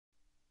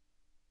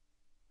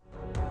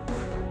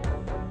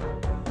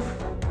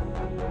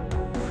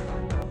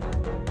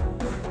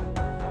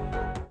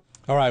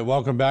All right,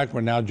 welcome back.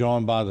 We're now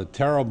joined by the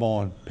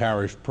Terrebonne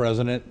Parish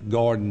President,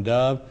 Gordon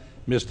Dove.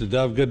 Mr.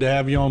 Dove, good to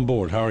have you on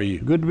board. How are you?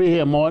 Good to be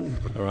here, Martin.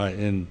 All right,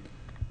 and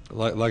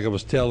like I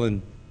was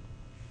telling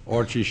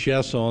Archie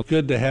Chesson,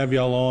 good to have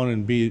y'all on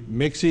and be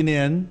mixing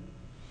in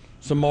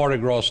some Mardi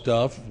Gras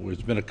stuff.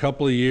 It's been a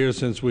couple of years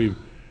since we've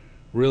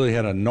really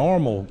had a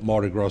normal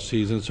Mardi Gras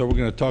season, so we're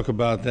going to talk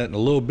about that in a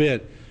little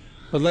bit.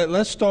 But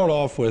let's start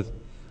off with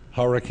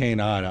Hurricane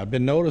Ida. I've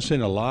been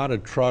noticing a lot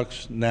of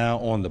trucks now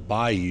on the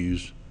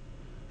bayous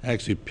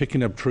actually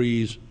picking up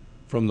trees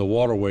from the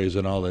waterways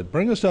and all that.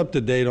 Bring us up to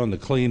date on the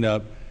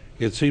cleanup.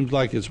 It seems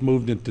like it's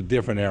moved into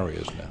different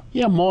areas now.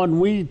 Yeah,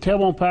 Martin,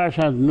 Terrebonne Parish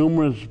has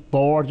numerous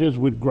barges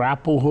with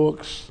grapple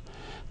hooks,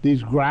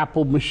 these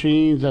grapple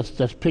machines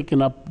that's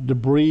picking up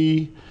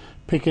debris,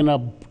 picking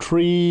up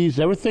trees,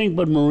 everything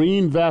but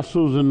marine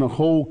vessels and the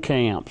whole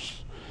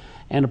camps.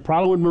 And the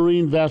problem with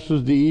marine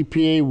vessels, the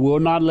EPA will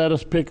not let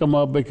us pick them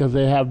up because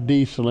they have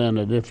diesel in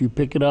it. If you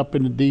pick it up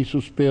and the diesel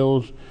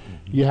spills,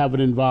 you have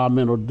an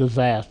environmental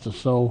disaster.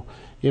 So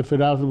if it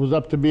was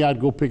up to me,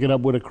 I'd go pick it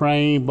up with a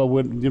crane, but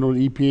the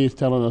EPA is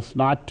telling us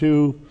not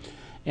to.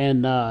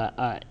 And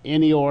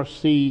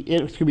NRC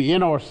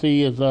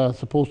is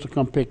supposed to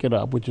come pick it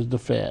up, which is the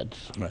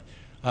feds. Right.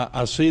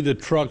 I see the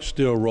trucks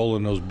still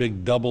rolling, those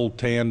big double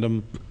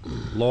tandem,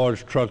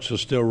 large trucks are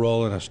still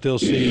rolling. I still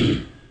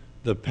see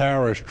the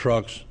parish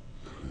trucks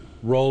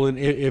rolling.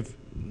 If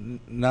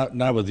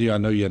not with you, I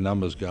know you're a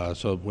numbers guy,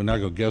 so we're not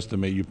going to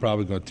guesstimate. You're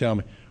probably going to tell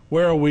me.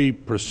 Where are we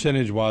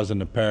percentage-wise in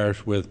the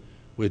parish with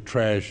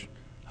trash?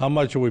 How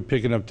much are we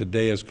picking up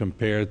today as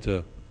compared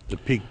to the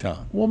peak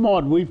time? Well,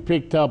 Martin, we've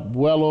picked up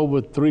well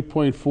over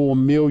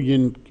 3.4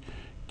 million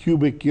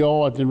cubic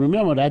yards. And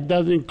remember, that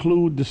doesn't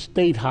include the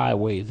state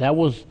highways. That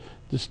was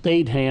the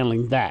state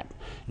handling that.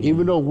 Mm-hmm.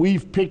 Even though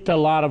we've picked a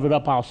lot of it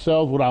up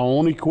ourselves with our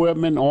own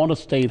equipment on the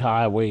state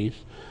highways,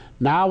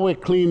 now we're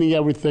cleaning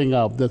everything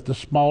up. The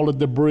smaller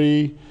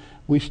debris,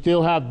 we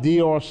still have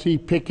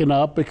DRC picking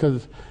up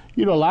because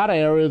a lot of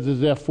areas is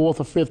their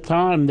fourth or fifth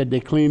time that they're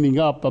cleaning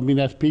up. I mean,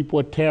 as people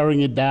are tearing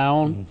it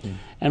down. Mm-hmm.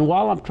 And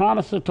while I'm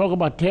trying to talk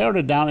about tearing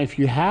it down, if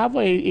you have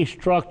a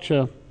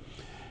structure,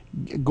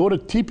 go to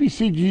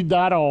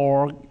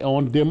tpcg.org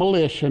on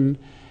demolition,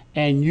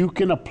 and you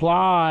can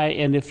apply,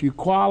 and if you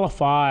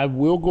qualify,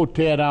 we'll go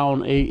tear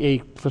down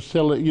a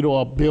facility,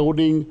 a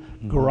building,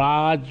 mm-hmm.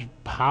 garage,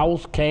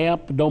 house,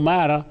 camp, don't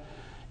matter,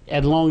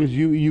 as long as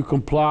you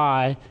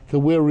comply, because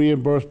we're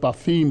reimbursed by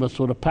FEMA.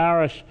 So the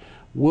parish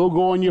will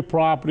go on your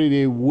property,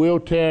 they will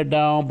tear it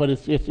down, but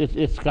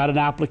it's got an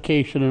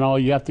application and all.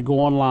 You have to go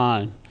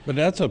online. But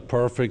that's a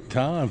perfect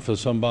time for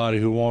somebody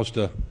who wants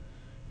to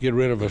get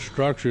rid of a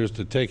structure is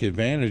to take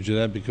advantage of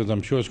that, because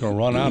I'm sure it's going to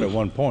run out at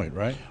one point,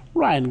 right?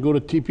 Right, and go to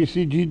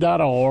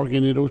tpcg.org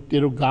and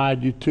it'll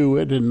guide you to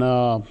it and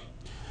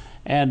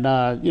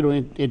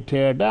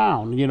tear it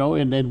down,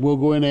 and then we'll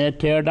go in there,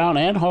 tear it down,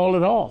 and haul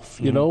it off,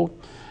 mm-hmm.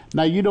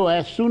 Now,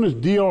 as soon as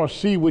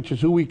DRC, which is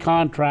who we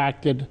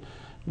contracted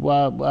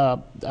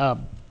to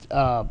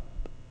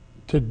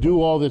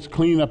do all this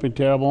cleanup in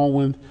Terrebonne,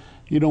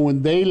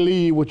 when they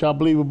leave, which I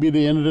believe will be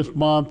the end of this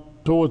month,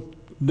 towards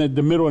the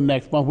middle of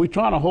next month, we're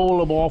trying to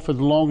hold them off as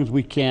long as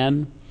we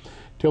can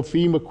till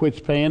FEMA quits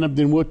paying them.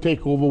 Then we'll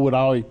take over with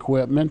our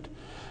equipment.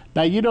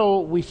 Now,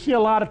 we see a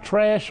lot of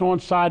trash on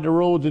side the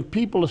roads, and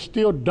people are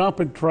still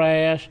dumping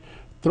trash,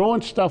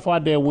 throwing stuff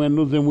out their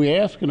windows, and we're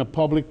asking the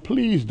public,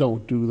 please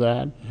don't do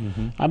that.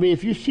 Mm-hmm. I mean,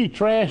 if you see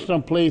trash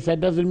someplace,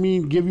 that doesn't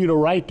mean give you the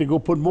right to go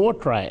put more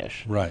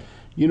trash. Right.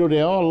 There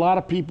are a lot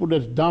of people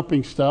that's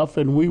dumping stuff,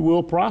 and we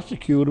will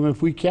prosecute them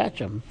if we catch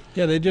them.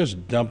 Yeah, they're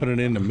just dumping it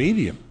in the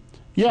medium.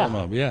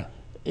 Yeah.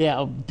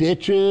 Yeah,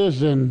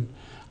 ditches, and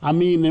I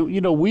mean,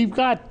 we've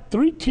got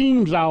 3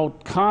 teams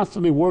out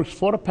constantly, works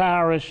for the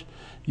parish.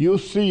 You'll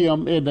see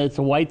them, and it's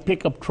a white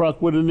pickup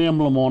truck with an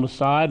emblem on the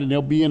side, and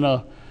they'll be in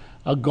a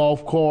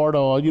golf cart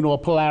or, a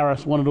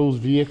Polaris, one of those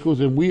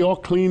vehicles, and we are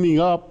cleaning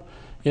up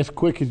as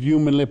quick as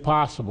humanly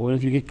possible. And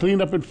if you get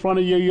cleaned up in front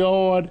of your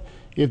yard,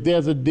 if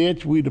there's a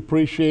ditch, we'd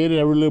appreciate it.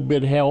 Every little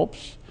bit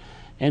helps.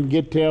 And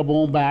get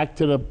Terrebonne back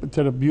to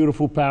the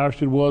beautiful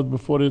parish it was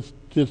before this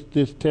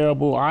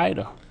terrible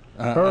Ida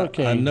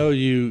hurricane. I know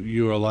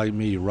you are like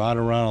me. You ride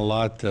around a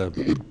lot.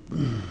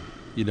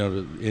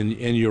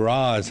 In your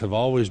eyes have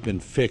always been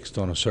fixed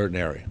on a certain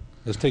area.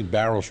 Let's take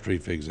Barrel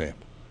Street, for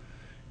example.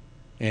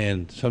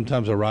 And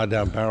sometimes I ride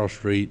down Barrel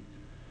Street,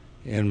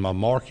 and my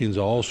markings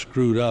are all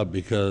screwed up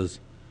because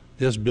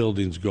this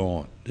building's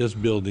gone, this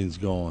building's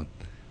gone,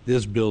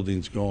 this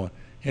building's gone.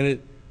 And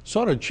it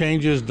sort of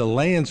changes the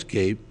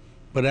landscape,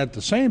 but at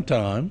the same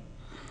time,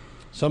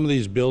 some of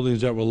these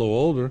buildings that were a little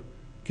older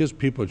gives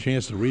people a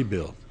chance to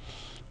rebuild.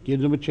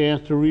 Gives them a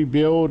chance to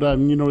rebuild.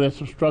 There's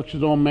some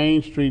structures on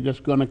Main Street that's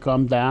going to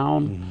come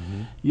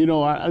down.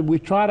 Mm-hmm. We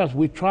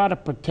try to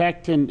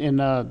protect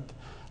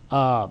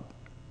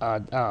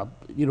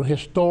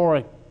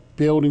historic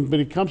buildings, but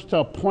it comes to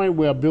a point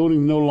where a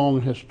building is no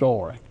longer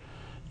historic.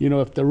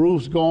 If the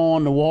roof's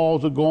gone, the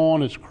walls are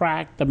gone, it's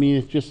cracked. I mean,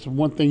 it's just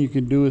one thing you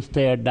can do is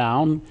tear it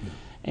down.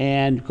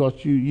 and of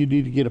course you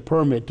need to get a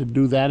permit to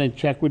do that and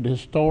check with the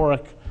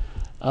historic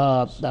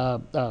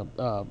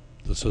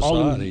The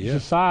society, yeah.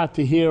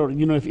 society here.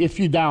 You know, if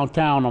you're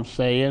downtown, I'm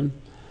saying.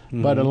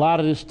 But a lot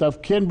of this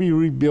stuff can be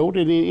rebuilt,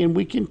 and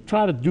we can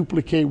try to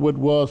duplicate what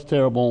was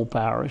Terrebonne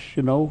Parish,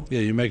 you know. Yeah,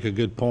 you make a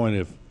good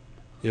point.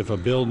 If a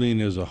building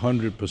is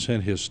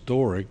 100%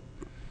 historic,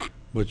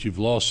 but you've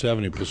lost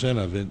 70%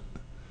 of it,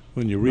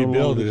 when you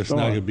rebuild it, it's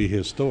not going to be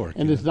historic.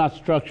 And it's not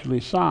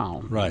structurally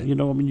sound. Right. You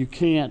know, I mean, you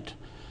can't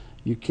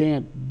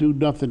do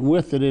nothing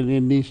with it, and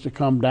it needs to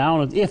come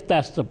down if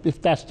that's the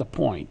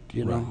point,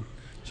 you know. Right.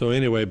 So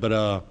anyway,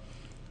 but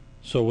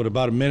so with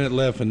about a minute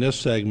left in this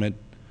segment,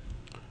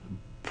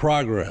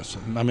 progress.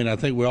 I mean, I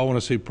think we all want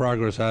to see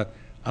progress.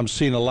 I'm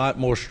seeing a lot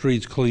more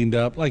streets cleaned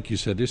up. Like you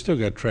said, they still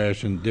got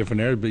trash in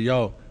different areas, but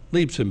y'all,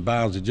 leaps and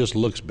bounds, it just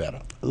looks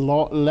better.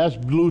 Less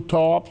blue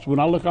tarps. When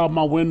I look out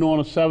my window on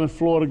the 7th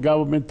floor of the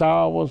government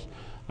towers,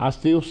 I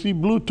still see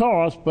blue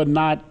tarps, but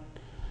not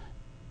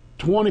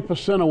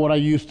 20% of what I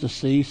used to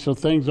see. So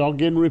things are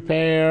getting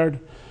repaired.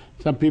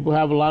 Some people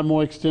have a lot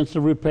more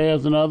extensive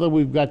repairs than others.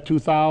 We've got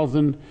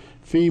 2,000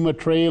 FEMA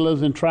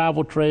trailers and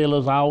travel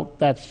trailers out.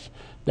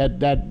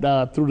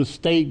 That through the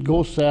state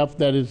GOSEF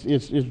that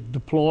is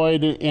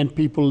deployed and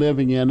people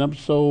living in them.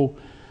 So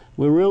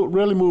we're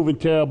really moving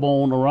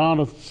Terrebonne around.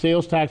 The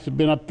sales tax has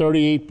been up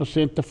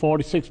 38% to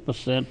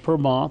 46% per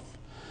month,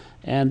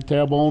 and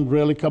Terrebonne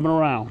really coming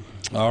around.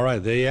 All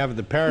right, there you have it,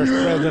 the parish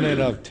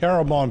president of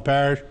Terrebonne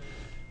Parish,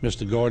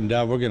 Mr. Gordon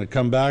Dowd. We're going to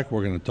come back.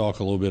 We're going to talk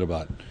a little bit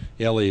about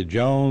Elliott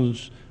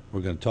Jones.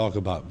 We're going to talk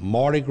about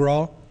Mardi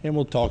Gras, and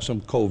we'll talk some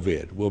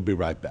COVID. We'll be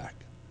right back.